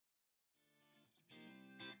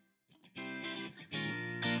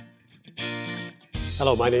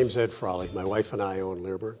Hello, my name's Ed Frawley. My wife and I own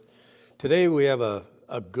Learburg. Today we have a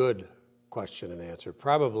good question and answer,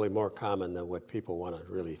 probably more common than what people want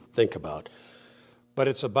to really think about. But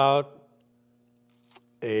it's about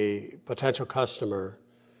a potential customer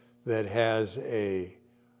that has a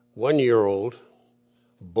 1-year-old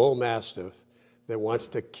bull mastiff that wants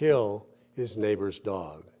to kill his neighbor's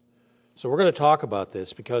dog. So we're going to talk about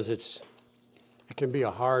this because it can be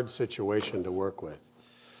a hard situation to work with.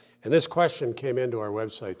 And this question came into our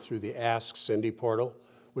website through the Ask Cindy portal,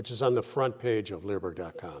 which is on the front page of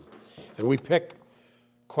Learburg.com. And we pick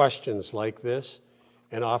questions like this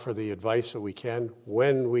and offer the advice that we can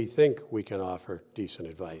when we think we can offer decent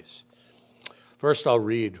advice. First, I'll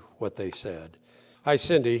read what they said. Hi,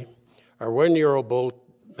 Cindy. Our 1-year-old bull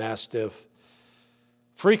mastiff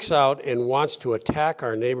freaks out and wants to attack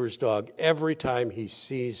our neighbor's dog every time he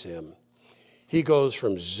sees him. He goes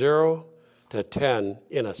from 0 to 10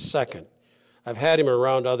 in a second. I've had him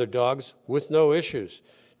around other dogs with no issues.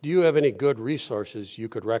 Do you have any good resources you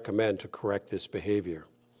could recommend to correct this behavior?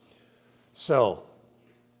 So,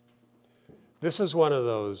 this is one of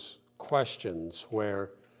those questions where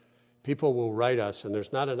people will write us and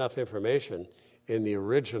there's not enough information in the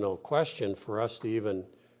original question for us to even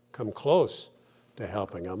come close to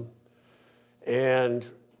helping them. And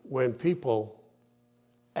when people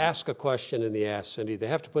ask a question in the Ask Cindy, they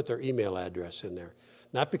have to put their email address in there.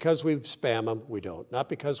 Not because we spam them, we don't. Not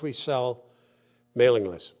because we sell mailing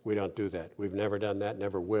lists, we don't do that. We've never done that,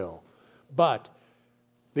 never will. But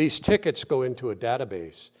these tickets go into a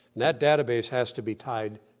database, and that database has to be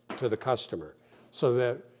tied to the customer so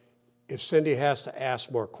that if Cindy has to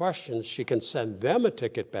ask more questions, she can send them a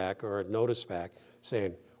ticket back or a notice back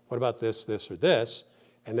saying, what about this, this, or this?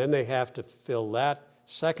 And then they have to fill that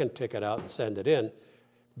second ticket out and send it in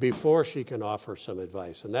before she can offer some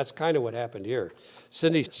advice. And that's kind of what happened here.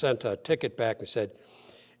 Cindy sent a ticket back and said,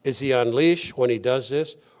 is he on leash when he does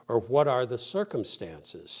this, or what are the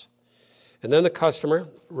circumstances? And then the customer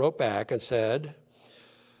wrote back and said,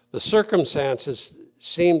 the circumstances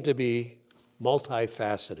seem to be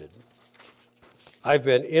multifaceted. I've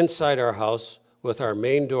been inside our house with our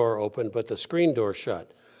main door open, but the screen door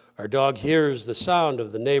shut. Our dog hears the sound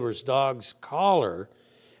of the neighbor's dog's collar,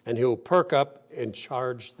 and he'll perk up and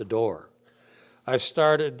charge the door. I've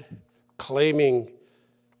started claiming,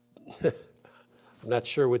 I'm not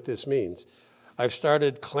sure what this means. I've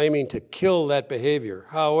started claiming to kill that behavior.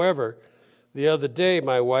 However, the other day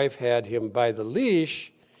my wife had him by the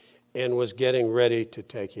leash and was getting ready to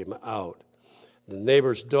take him out. The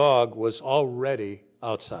neighbor's dog was already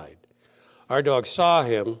outside. Our dog saw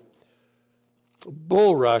him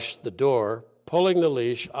bull rush the door, pulling the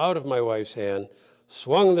leash out of my wife's hand,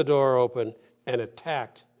 swung the door open, and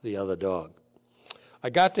attacked the other dog.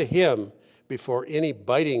 I got to him before any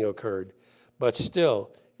biting occurred, but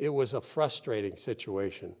still, it was a frustrating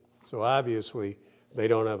situation. So obviously, they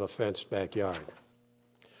don't have a fenced backyard.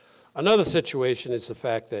 Another situation is the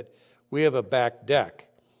fact that we have a back deck,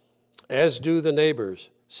 as do the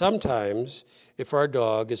neighbors. Sometimes, if our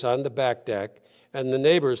dog is on the back deck and the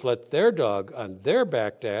neighbors let their dog on their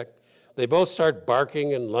back deck, they both start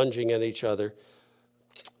barking and lunging at each other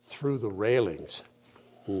through the railings.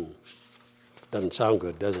 Doesn't sound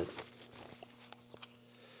good, does it?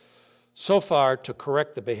 So far, to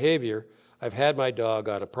correct the behavior, I've had my dog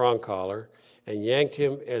on a prong collar and yanked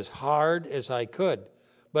him as hard as I could,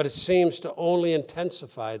 but it seems to only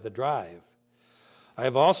intensify the drive. I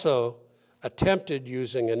have also attempted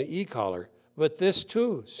using an e-collar, but this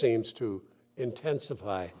too seems to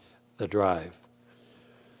intensify the drive.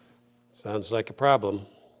 Sounds like a problem.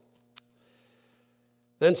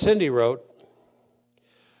 Then Cindy wrote,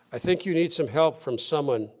 I think you need some help from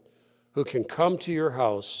someone who can come to your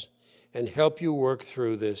house and help you work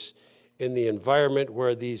through this in the environment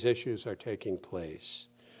where these issues are taking place.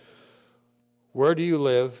 Where do you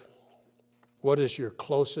live? What is your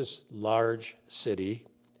closest large city?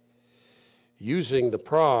 Using the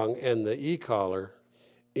prong and the e-collar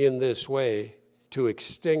in this way to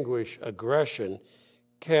extinguish aggression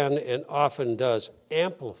can and often does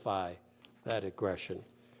amplify that aggression.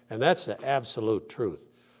 And that's the absolute truth.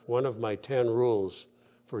 One of my 10 rules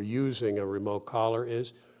for using a remote collar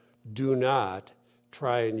is do not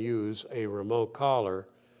try and use a remote collar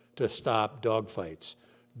to stop dog fights.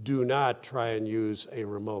 Do not try and use a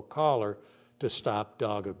remote collar to stop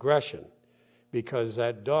dog aggression, because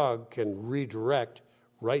that dog can redirect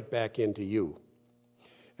right back into you.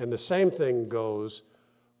 And the same thing goes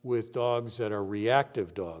with dogs that are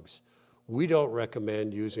reactive dogs. We don't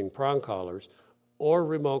recommend using prong collars or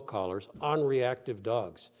remote collars on reactive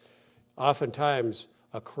dogs. Oftentimes,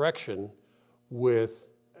 a correction with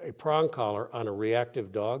a prong collar on a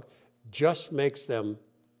reactive dog just makes them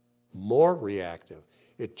more reactive.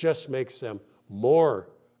 It just makes them more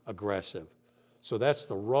aggressive. So that's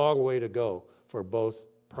the wrong way to go for both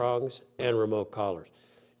prongs and remote collars.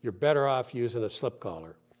 You're better off using a slip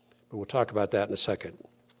collar, but we'll talk about that in a second.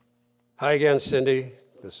 Hi again, Cindy.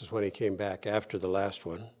 This is when he came back after the last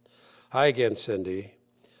one. Hi again, Cindy.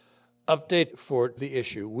 Update for the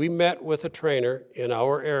issue. We met with a trainer in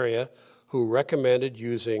our area who recommended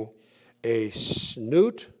using a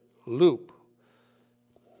snoot loop.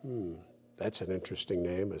 That's an interesting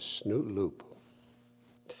name, a snoot loop.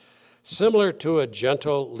 Similar to a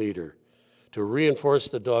gentle leader to reinforce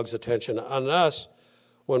the dog's attention on us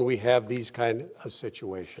when we have these kind of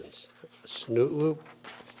situations. A snoot loop,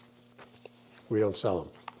 we don't sell them.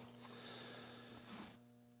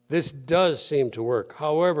 This does seem to work.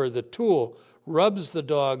 However, the tool rubs the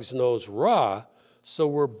dog's nose raw, so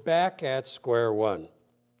we're back at square one.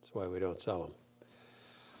 That's why we don't sell them.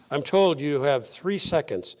 I'm told you have 3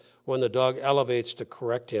 seconds when the dog elevates to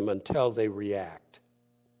correct him until they react.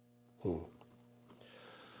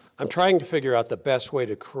 I'm trying to figure out the best way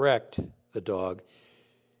to correct the dog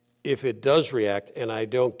if it does react and I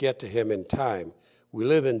don't get to him in time. We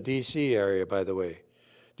live in D.C. area, by the way.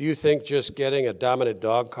 Do you think just getting a dominant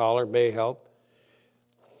dog collar may help?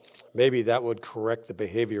 Maybe that would correct the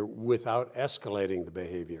behavior without escalating the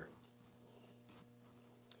behavior.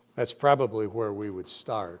 That's probably where we would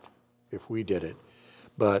start if we did it.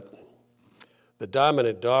 But the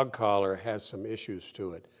dominant dog collar has some issues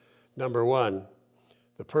to it. Number one,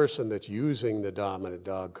 the person that's using the dominant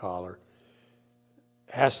dog collar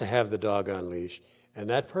has to have the dog on leash, and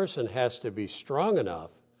that person has to be strong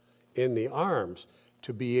enough in the arms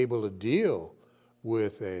to be able to deal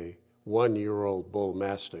with a 1-year-old bull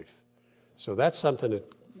mastiff. So that's something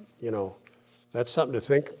that, that's something to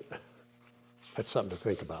think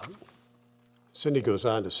about. Cindy goes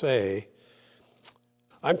on to say,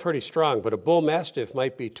 I'm pretty strong, but a bull mastiff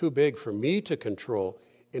might be too big for me to control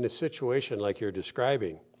in a situation like you're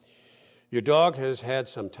describing. Your dog has had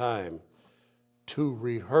some time to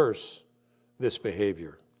rehearse this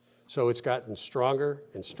behavior. So it's gotten stronger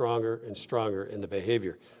and stronger and stronger in the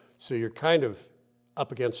behavior. So you're kind of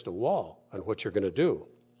up against a wall on what you're going to do.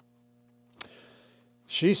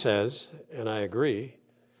 She says, and I agree,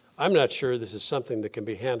 I'm not sure this is something that can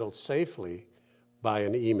be handled safely by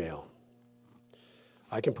an email.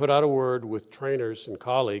 I can put out a word with trainers and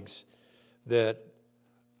colleagues that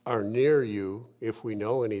are near you, if we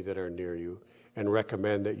know any that are near you, and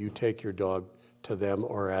recommend that you take your dog to them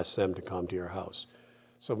or ask them to come to your house.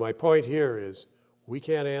 So my point here is we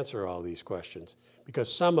can't answer all these questions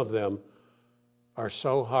because some of them are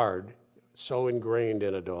so hard, so ingrained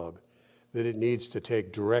in a dog that it needs to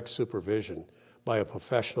take direct supervision by a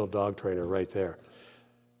professional dog trainer right there.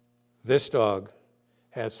 This dog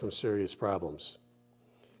has some serious problems,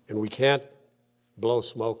 and we can't blow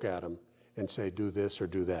smoke at him and say, do this or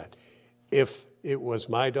do that. If it was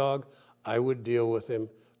my dog, I would deal with him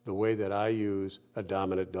the way that I use a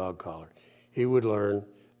dominant dog collar. He would learn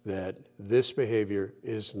that this behavior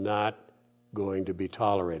is not going to be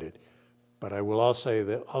tolerated. But I will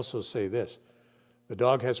also say this, the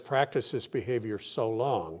dog has practiced this behavior so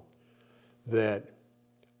long that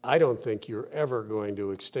I don't think you're ever going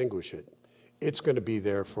to extinguish it. It's going to be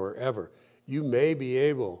there forever. You may be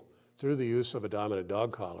able, through the use of a dominant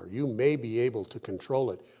dog collar, you may be able to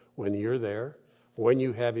control it when you're there, when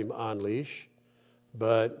you have him on leash,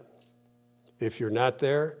 but if you're not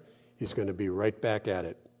there, he's going to be right back at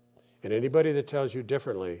it. And anybody that tells you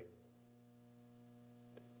differently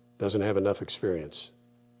doesn't have enough experience.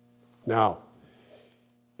 Now,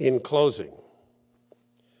 in closing,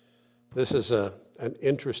 this is an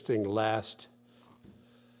interesting last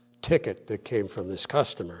ticket that came from this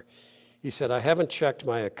customer. He said, I haven't checked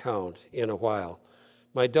my account in a while.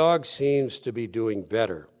 My dog seems to be doing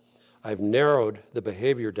better. I've narrowed the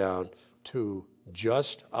behavior down to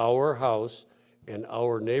just our house and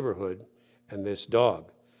our neighborhood and this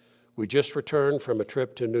dog. We just returned from a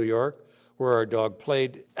trip to New York where our dog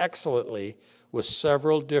played excellently with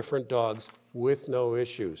several different dogs with no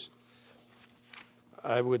issues.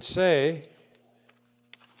 I would say,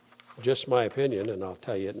 just my opinion, and I'll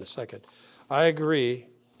tell you it in a second, I agree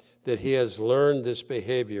that he has learned this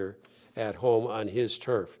behavior at home on his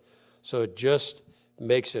turf. So it just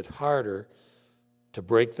makes it harder to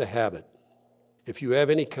break the habit. If you have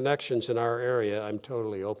any connections in our area, I'm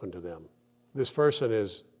totally open to them. This person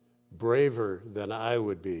is braver than I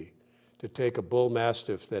would be to take a bull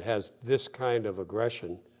mastiff that has this kind of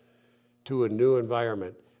aggression to a new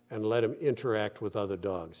environment and let him interact with other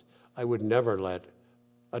dogs. I would never let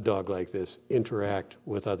a dog like this interact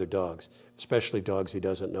with other dogs, especially dogs he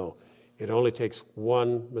doesn't know. It only takes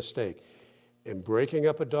one mistake. And breaking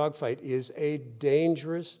up a dog fight is a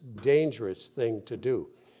dangerous, dangerous thing to do.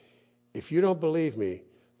 If you don't believe me,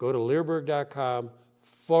 go to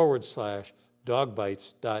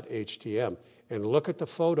leerburg.com/dogbites.htm and look at the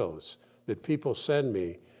photos that people send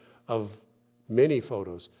me of many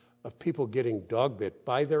photos of people getting dog bit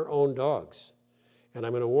by their own dogs. And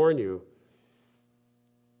I'm going to warn you,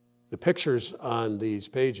 the pictures on these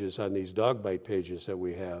pages, on these dog bite pages that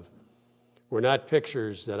we have, were not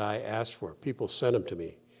pictures that I asked for. People sent them to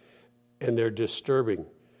me, and they're disturbing.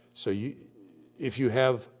 So if you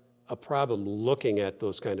have a problem looking at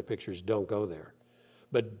those kind of pictures, don't go there.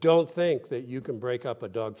 But don't think that you can break up a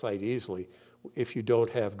dog fight easily if you don't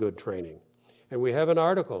have good training. And we have an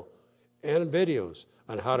article and videos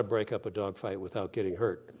on how to break up a dog fight without getting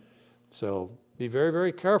hurt. So be very,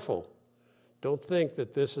 very careful. Don't think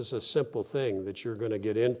that this is a simple thing that you're going to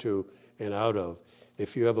get into and out of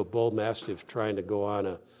if you have a bull mastiff trying to go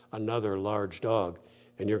on another large dog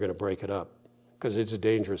and you're going to break it up, because it's a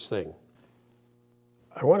dangerous thing.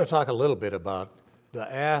 I want to talk a little bit about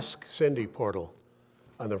the Ask Cindy portal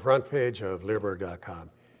on the front page of leerburg.com.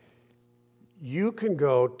 You can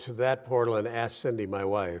go to that portal and ask Cindy, my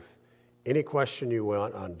wife, any question you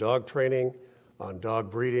want on dog training, on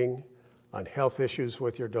dog breeding, on health issues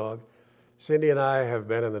with your dog. Cindy and I have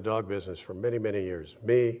been in the dog business for many, many years.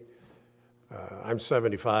 I'm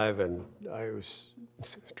 75, and I was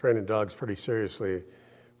training dogs pretty seriously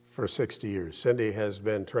for 60 years. Cindy has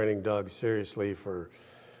been training dogs seriously for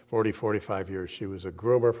 40, 45 years. She was a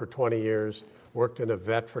groomer for 20 years, worked in a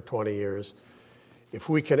vet for 20 years. If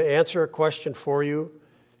we can answer a question for you,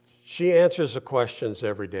 she answers the questions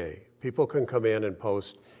every day. People can come in and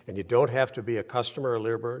post, and you don't have to be a customer of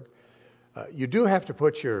Leerburg. You do have to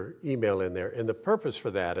put your email in there, and the purpose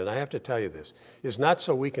for that, and I have to tell you this, is not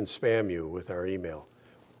so we can spam you with our email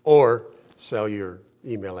or sell your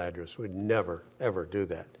email address. We'd never, ever do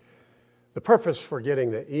that. The purpose for getting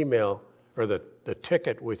the email or the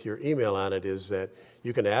ticket with your email on it is that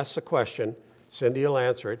you can ask the question, Cindy will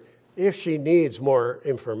answer it. If she needs more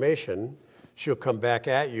information, she'll come back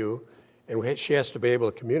at you, and she has to be able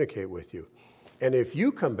to communicate with you. And if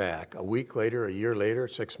you come back a week later, a year later,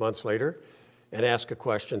 6 months later, and ask a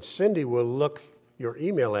question, Cindy will look your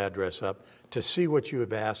email address up to see what you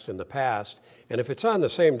have asked in the past. And if it's on the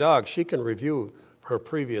same dog, she can review her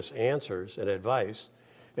previous answers and advice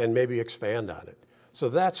and maybe expand on it. So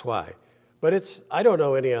that's why. But I don't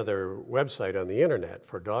know any other website on the internet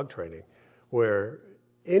for dog training where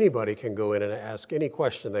anybody can go in and ask any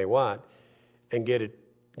question they want and get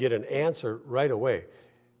an answer right away.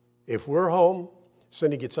 If we're home,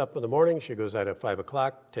 Cindy gets up in the morning, she goes out at 5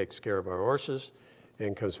 o'clock, takes care of our horses,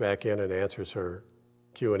 and comes back in and answers her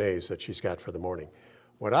Q&As that she's got for the morning.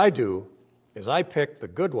 What I do is I pick the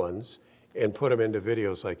good ones and put them into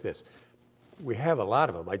videos like this. We have a lot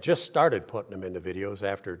of them. I just started putting them into videos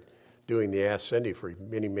after doing the Ask Cindy for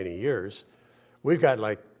many, many years. We've got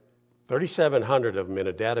like 3,700 of them in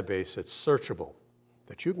a database that's searchable,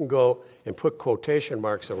 that you can go and put quotation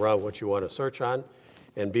marks around what you want to search on,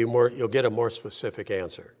 and you'll get a more specific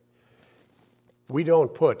answer. We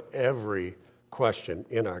don't put every question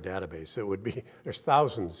in our database. There's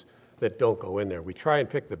thousands that don't go in there. We try and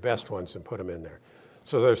pick the best ones and put them in there.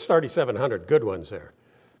 So there's 3,700 good ones there.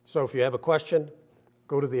 So if you have a question,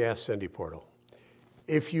 go to the Ask Cindy portal.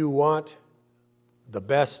 If you want the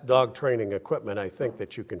best dog training equipment I think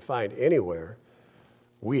that you can find anywhere,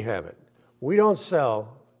 we have it. We don't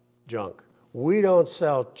sell junk. We don't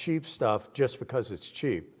sell cheap stuff just because it's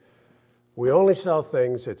cheap. We only sell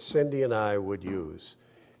things that Cindy and I would use.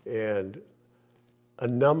 And a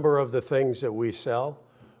number of the things that we sell,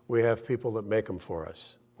 we have people that make them for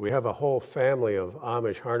us. We have a whole family of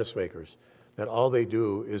Amish harness makers that all they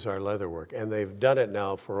do is our leather work, and they've done it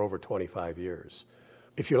now for over 25 years.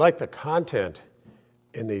 If you like the content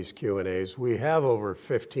in these Q&As, we have over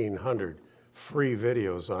 1,500 free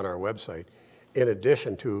videos on our website, in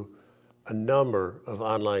addition to a number of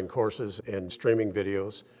online courses and streaming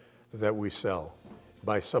videos that we sell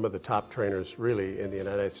by some of the top trainers really in the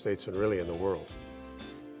United States and really in the world.